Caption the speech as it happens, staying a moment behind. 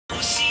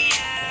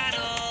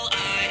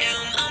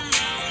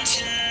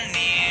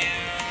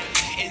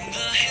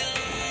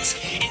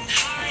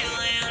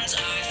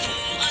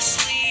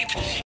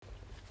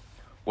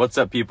What's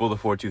up, people? The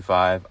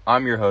 425.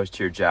 I'm your host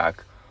here,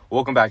 Jack.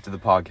 Welcome back to the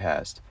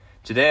podcast.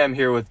 Today I'm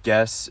here with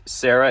guests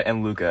Sarah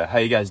and Luca. How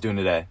you guys doing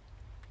today?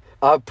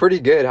 Pretty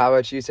good. How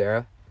about you,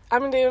 Sarah?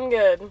 I'm doing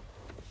good.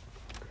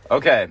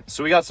 Okay,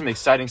 so we got some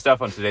exciting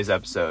stuff on today's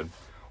episode.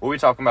 We'll be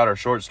talking about our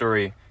short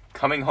story,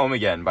 Coming Home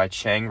Again by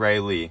Chang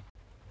Ray Lee.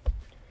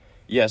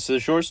 Yeah, so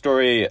the short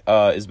story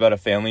is about a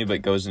family,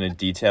 but goes into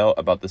detail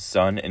about the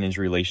son and his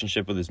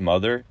relationship with his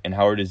mother and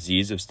how her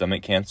disease of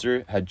stomach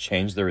cancer had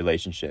changed their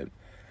relationship.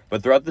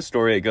 But throughout the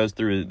story, it goes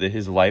through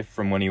his life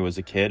from when he was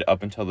a kid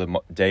up until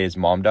the day his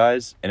mom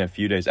dies and a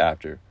few days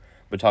after.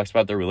 But talks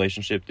about their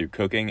relationship through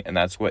cooking, and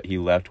that's what he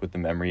left with, the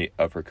memory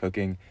of her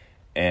cooking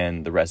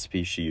and the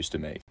recipes she used to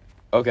make.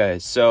 Okay,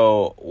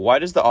 so why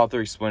does the author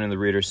explain to the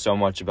reader so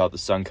much about the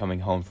son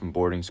coming home from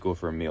boarding school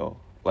for a meal?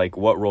 Like,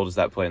 what role does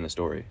that play in the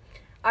story?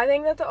 I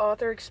think that the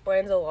author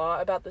explains a lot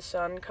about the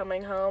son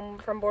coming home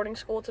from boarding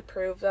school to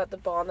prove that the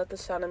bond that the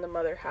son and the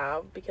mother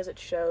have, because it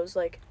shows,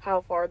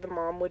 how far the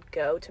mom would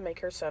go to make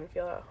her son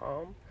feel at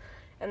home.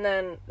 And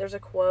then there's a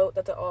quote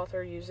that the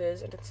author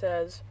uses, and it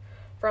says,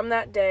 "From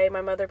that day, my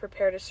mother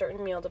prepared a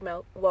certain meal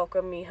to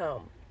welcome me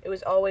home. It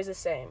was always the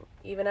same.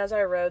 Even as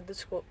I rode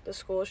the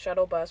school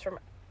shuttle bus from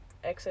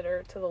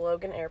Exeter to the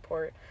Logan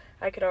Airport,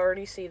 I could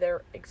already see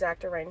their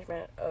exact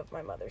arrangement of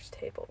my mother's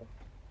table."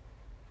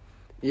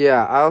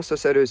 Yeah, I also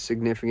said it was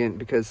significant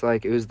because,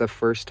 it was the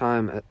first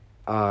time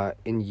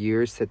in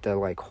years that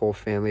the, whole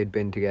family had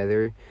been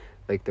together,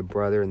 the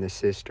brother and the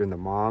sister and the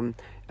mom.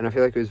 And I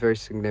feel like it was very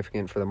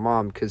significant for the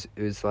mom because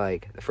it was,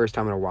 the first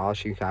time in a while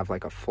she could have,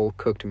 a full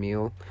cooked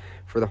meal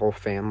for the whole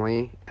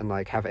family and,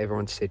 have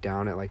everyone sit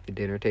down at, the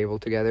dinner table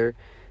together.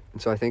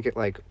 And so I think it,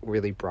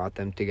 really brought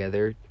them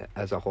together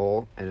as a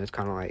whole. And it was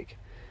kind of,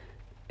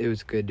 it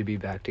was good to be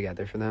back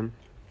together for them.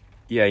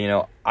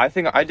 Yeah, I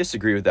think I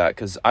disagree with that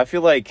because I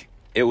feel like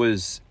it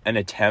was an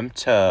attempt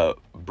to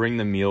bring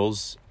the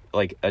meals,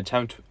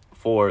 attempt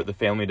for the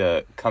family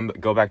to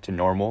go back to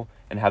normal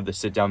and have the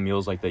sit-down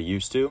meals like they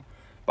used to.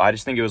 But I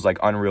just think it was,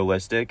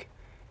 unrealistic,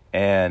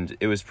 and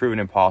it was proven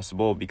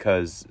impossible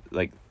because,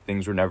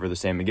 things were never the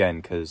same again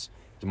because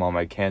his mom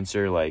had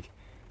cancer.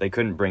 They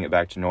couldn't bring it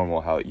back to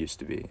normal how it used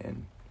to be.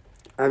 And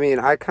I mean,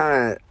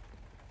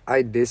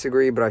 I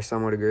disagree, but I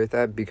somewhat agree with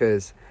that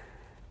because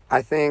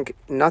I think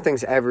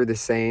nothing's ever the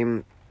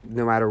same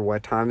no matter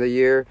what time of the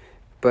year,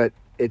 but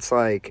it's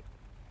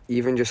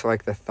even just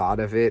the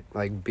thought of it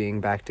being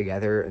back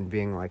together and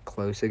being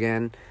close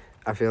again,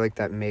 I feel like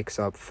that makes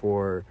up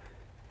for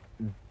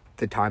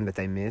the time that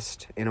they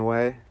missed in a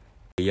way.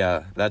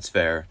 Yeah, that's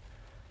fair.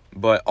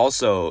 But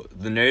also,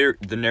 the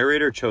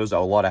narrator chose a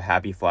lot of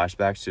happy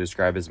flashbacks to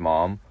describe his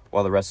mom,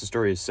 while the rest of the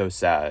story is so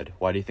sad.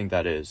 Why do you think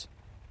that is?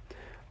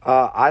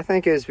 I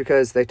think it's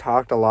because they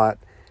talked a lot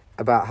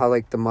about how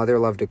the mother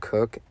loved to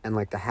cook and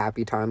the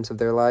happy times of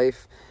their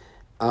life.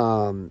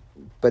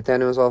 But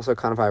then it was also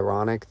kind of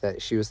ironic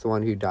that she was the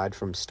one who died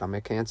from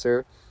stomach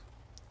cancer,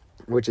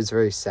 which is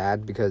very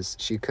sad because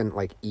she couldn't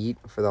eat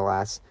for the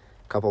last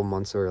couple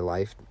months of her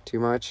life too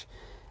much.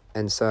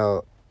 And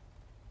so,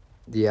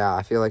 yeah,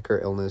 I feel like her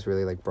illness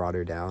really brought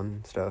her down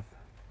and stuff.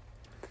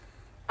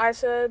 I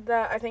said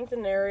that I think the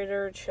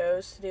narrator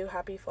chose to do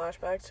happy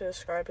flashbacks to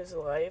describe his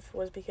life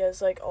was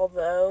because,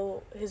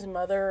 although his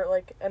mother,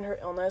 and her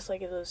illness,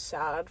 it was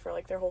sad for,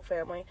 their whole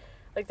family,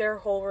 their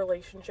whole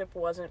relationship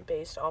wasn't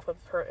based off of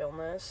her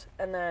illness.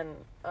 And then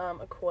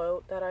a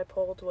quote that I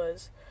pulled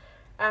was,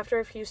 "After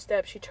a few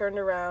steps, she turned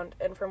around,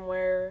 and from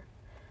where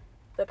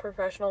the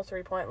professional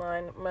three-point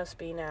line must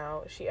be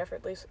now, she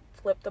effortlessly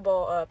flipped the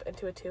ball up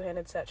into a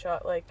two-handed set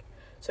shot."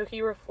 So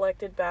he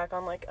reflected back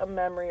on, a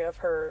memory of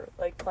her,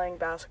 playing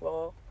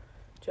basketball,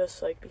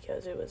 just,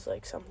 because it was,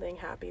 something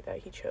happy that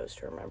he chose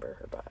to remember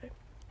her by.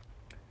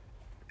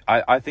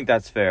 I think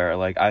that's fair.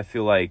 I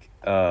feel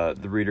the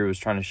reader was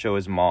trying to show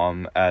his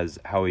mom as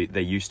how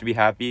they used to be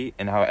happy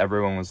and how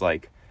everyone was,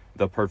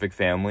 the perfect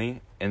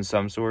family in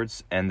some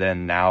sorts. And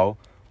then now,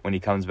 when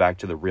he comes back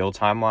to the real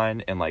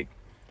timeline and,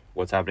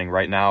 what's happening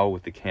right now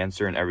with the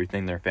cancer and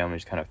everything, their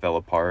families kind of fell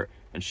apart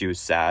and she was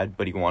sad.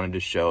 But he wanted to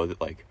show that,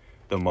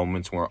 the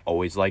moments weren't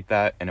always like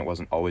that and it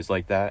wasn't always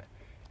like that.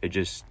 It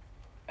just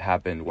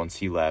happened once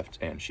he left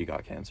and she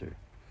got cancer.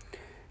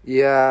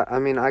 Yeah, I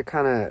mean, I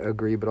kind of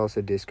agree, but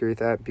also disagree with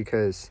that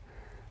because,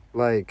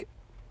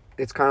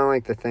 it's kind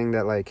of the thing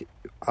that,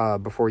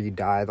 before you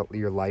die,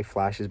 your life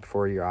flashes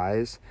before your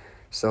eyes.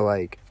 So,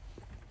 I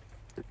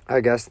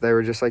guess they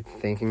were just,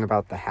 thinking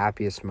about the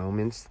happiest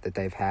moments that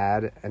they've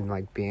had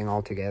and, being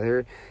all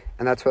together.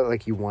 And that's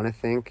what, you want to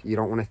think. You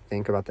don't want to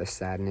think about the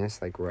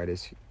sadness, right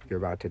as you're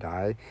about to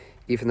die,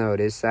 even though it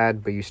is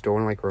sad, but you still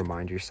want to,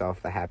 remind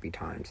yourself the happy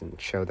times and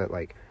show that,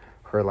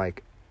 her,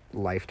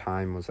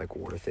 lifetime was,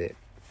 worth it.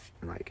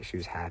 And, she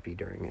was happy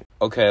during it.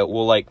 Okay,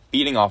 well,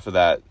 feeding off of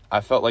that,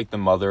 I felt like the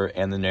mother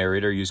and the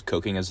narrator used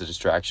cooking as a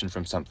distraction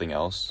from something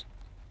else.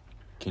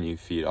 Can you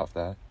feed off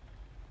that?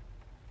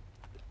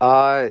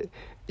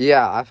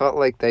 Yeah, I felt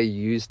like they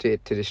used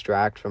it to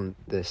distract from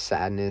the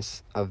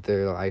sadness of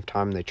their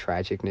lifetime, the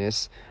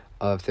tragicness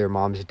of their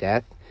mom's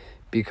death.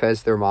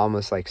 because their mom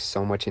was like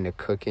so much into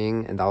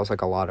cooking, and that was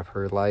like a lot of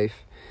her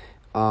life,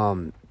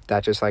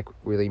 that just like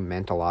really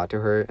meant a lot to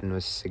her and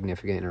was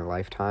significant in her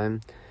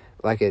lifetime.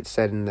 Like it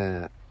said in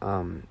the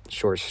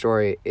short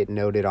story, it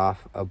noted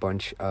off a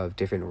bunch of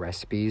different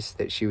recipes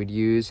that she would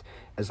use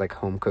as like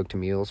home cooked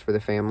meals for the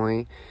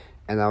family,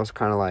 and that was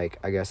kind of like,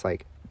 I guess,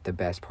 like the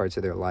best parts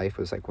of their life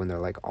was like when they're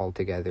like all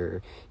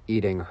together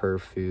eating her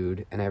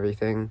food and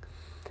everything.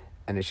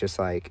 And it's just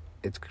like,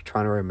 it's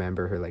trying to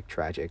remember her like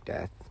tragic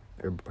death,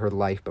 or her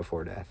life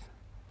before death.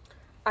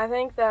 I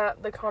think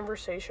that the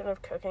conversation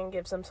of cooking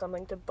gives them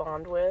something to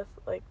bond with,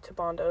 like to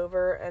bond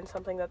over, and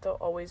something that they'll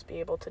always be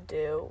able to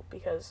do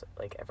because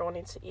like everyone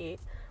needs to eat.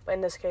 But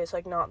in this case,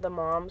 like not the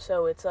mom,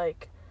 so it's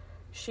like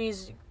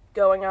she's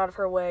going out of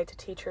her way to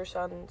teach her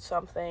son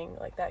something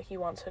like that he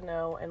wants to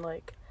know, and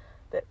like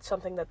that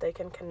something that they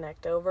can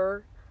connect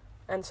over.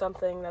 And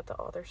something that the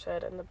author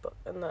said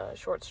in the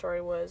short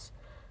story was,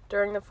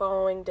 during the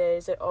following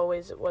days, it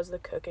always was the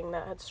cooking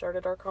that had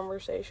started our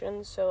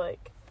conversations. So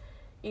like,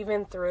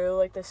 even through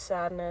like the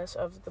sadness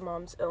of the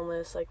mom's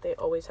illness, like they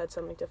always had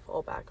something to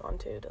fall back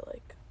onto to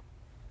like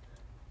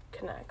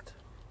connect.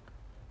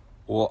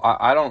 Well,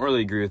 I don't really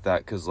agree with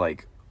that, because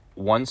like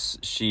once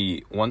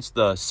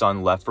the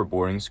son left for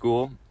boarding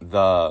school,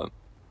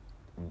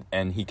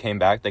 and he came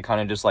back, they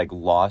kind of just like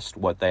lost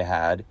what they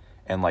had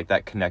and like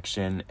that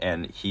connection,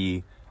 and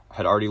he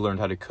had already learned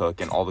how to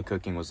cook, and all the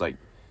cooking was like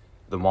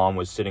the mom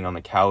was sitting on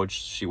the couch,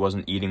 she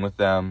wasn't eating with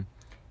them.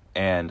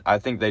 And I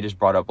think they just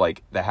brought up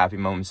like the happy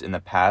moments in the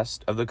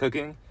past of the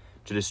cooking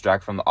to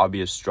distract from the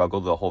obvious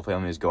struggle the whole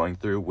family is going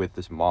through with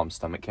this mom's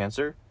stomach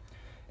cancer.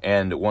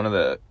 And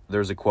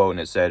there's a quote, and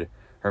it said,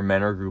 "Her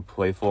manner grew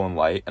playful and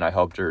light, and I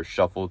helped her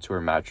shuffle to her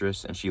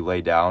mattress, and she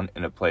lay down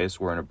in a place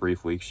where in a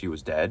brief week she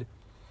was dead."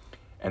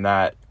 And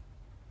that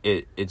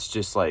it's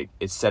just like,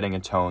 it's setting a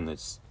tone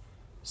that's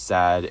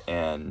sad,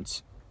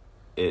 and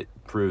it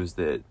proves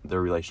that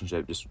their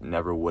relationship just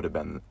never would have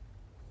been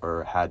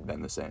or had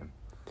been the same.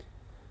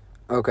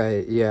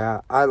 Okay,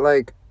 yeah. I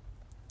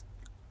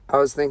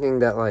was thinking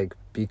that, like,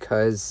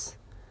 because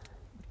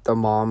the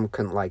mom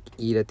couldn't, like,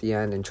 eat at the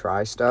end and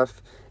try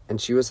stuff, and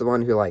she was the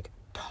one who, like,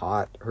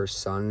 taught her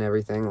son and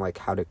everything, like,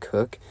 how to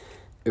cook,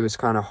 it was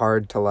kind of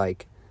hard to,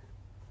 like,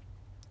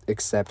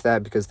 accept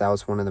that, because that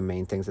was one of the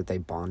main things that they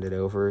bonded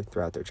over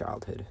throughout their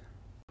childhood.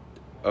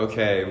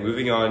 Okay,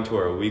 moving on to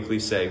our weekly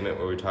segment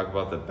where we talk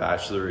about the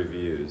Bachelor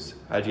reviews.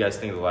 How did you guys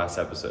think of the last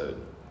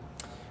episode?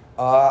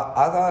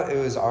 I thought it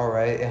was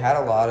alright. It had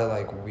a lot of,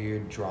 like,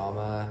 weird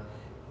drama,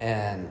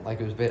 and, like,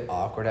 it was a bit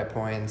awkward at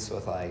points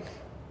with, like,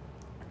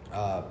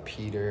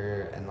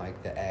 Peter and,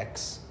 like, the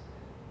ex.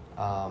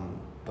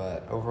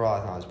 But overall,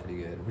 I thought it was pretty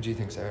good. What do you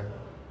think, Sarah?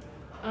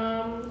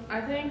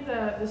 I think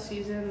that this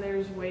season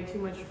there's way too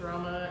much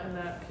drama, and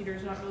that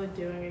Peter's not really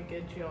doing a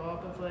good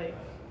job of, like,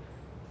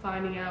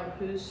 finding out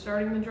who's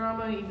starting the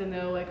drama, even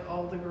though, like,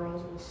 all the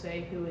girls will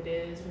say who it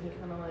is, and he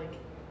kind of, like,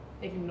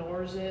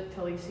 ignores it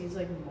till he sees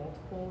like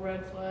multiple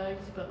red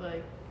flags, but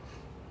like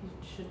he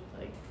should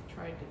like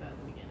try to do that in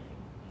the beginning.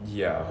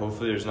 Yeah,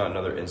 hopefully there's not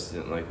another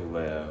incident like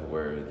Leia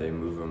where they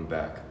move him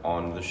back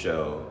on the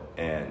show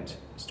and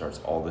starts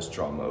all this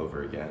drama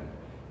over again.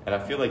 And I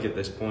feel like at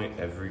this point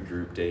every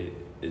group date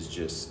is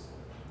just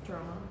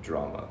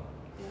drama.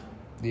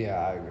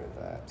 Yeah, I agree with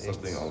that.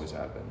 Something always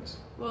happens.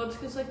 Well, it's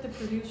because like the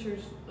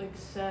producers like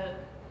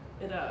set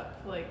it up.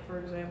 Like, for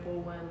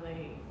example, when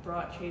they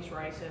brought Chase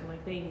Rice in,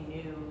 like they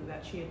knew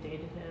that she had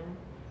dated him.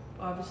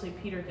 Obviously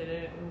Peter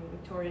didn't, and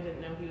Victoria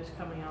didn't know he was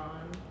coming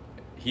on.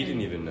 He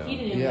didn't even know. He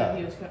didn't even know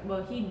he was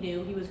well, he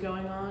knew he was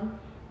going on,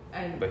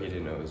 but he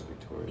didn't know it was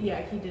Victoria.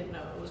 Yeah, he didn't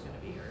know it was going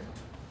to be her.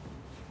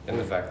 And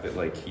the fact that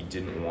like he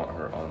didn't want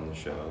her on the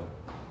show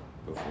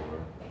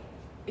before.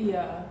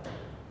 Yeah.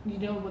 You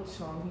know what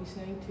song he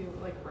sang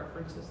to, like,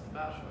 references The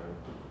Bachelor?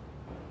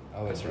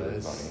 Oh, it's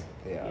really funny.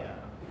 Yeah.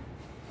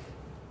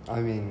 I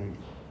mean,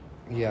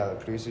 yeah, the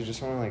producers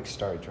just want to, like,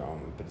 start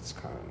drama, but it's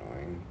kind of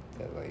annoying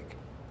that, like,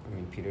 I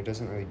mean, Peter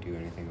doesn't really do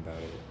anything about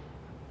it.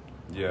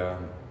 Yeah.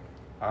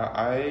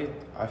 I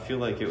feel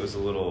like it was a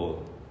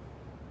little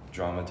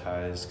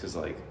dramatized, because,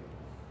 like,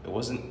 it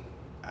wasn't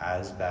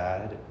as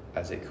bad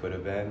as it could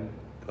have been.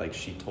 Like,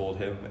 she told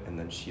him, and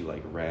then she,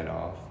 like, ran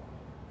off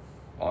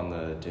on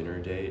the dinner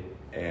date,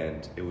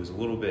 and it was a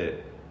little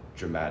bit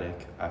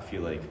dramatic. I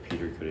feel like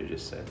Peter could have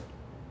just said,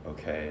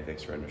 "Okay,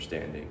 thanks for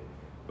understanding,"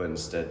 but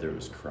instead there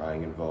was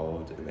crying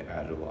involved, and they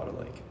added a lot of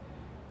like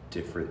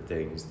different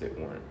things that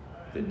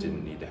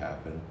didn't need to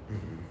happen.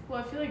 Mm-hmm. Well,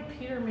 I feel like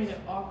Peter made it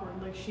awkward.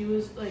 Like she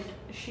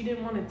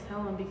didn't want to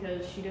tell him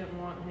because she didn't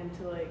want him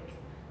to like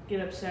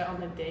get upset on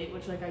the date,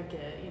 which like I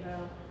get, you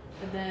know.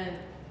 But then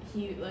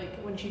he like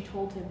when she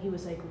told him, he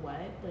was like,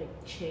 "What? Like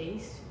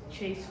Chase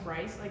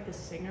Rice, like the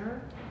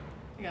singer?"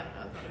 I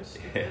thought it was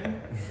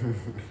stupid.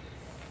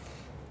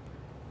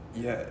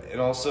 Yeah,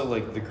 and also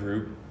like the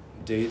group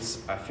dates,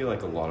 I feel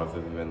like a lot of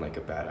them have been like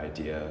a bad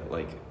idea.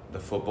 Like the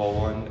football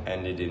one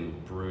ended in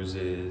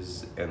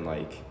bruises, and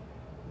like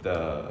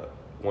the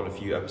one a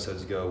few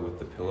episodes ago with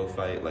the pillow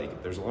fight,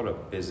 like there's a lot of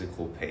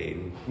physical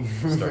pain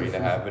starting to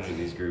happen in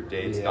these group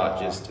dates, not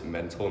just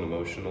mental and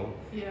emotional.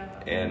 Yeah.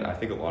 And I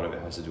think a lot of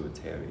it has to do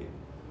with Tammy.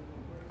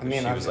 I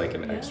mean, she was like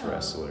an Yeah.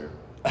 ex-wrestler.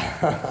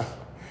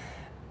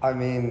 I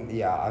mean,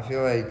 yeah, I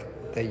feel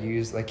like they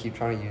keep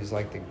trying to use,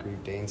 like, the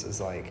group dates as,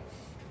 like,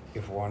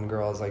 if one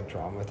girl is, like,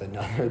 drawn with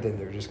another, then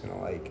they're just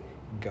gonna, like,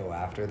 go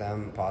after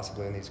them,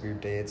 possibly, in these group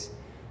dates.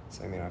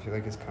 So, I mean, I feel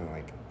like it's kind of,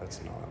 like,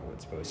 that's not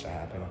what's supposed to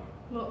happen.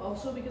 Well,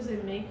 also because they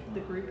make the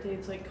group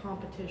dates, like,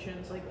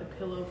 competitions, like the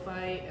pillow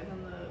fight, and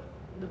then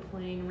the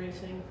plane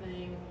racing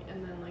thing,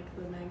 and then, like,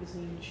 the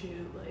magazine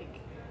shoot, like,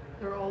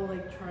 they're all,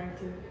 like, trying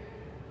to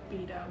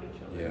beat out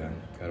each other. Yeah,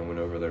 gotta win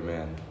over their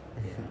man.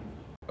 Yeah.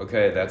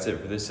 Okay, that's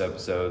it for this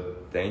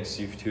episode. Thanks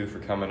you two for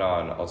coming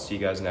on. I'll see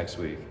you guys next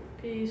week.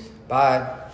 Peace. Bye.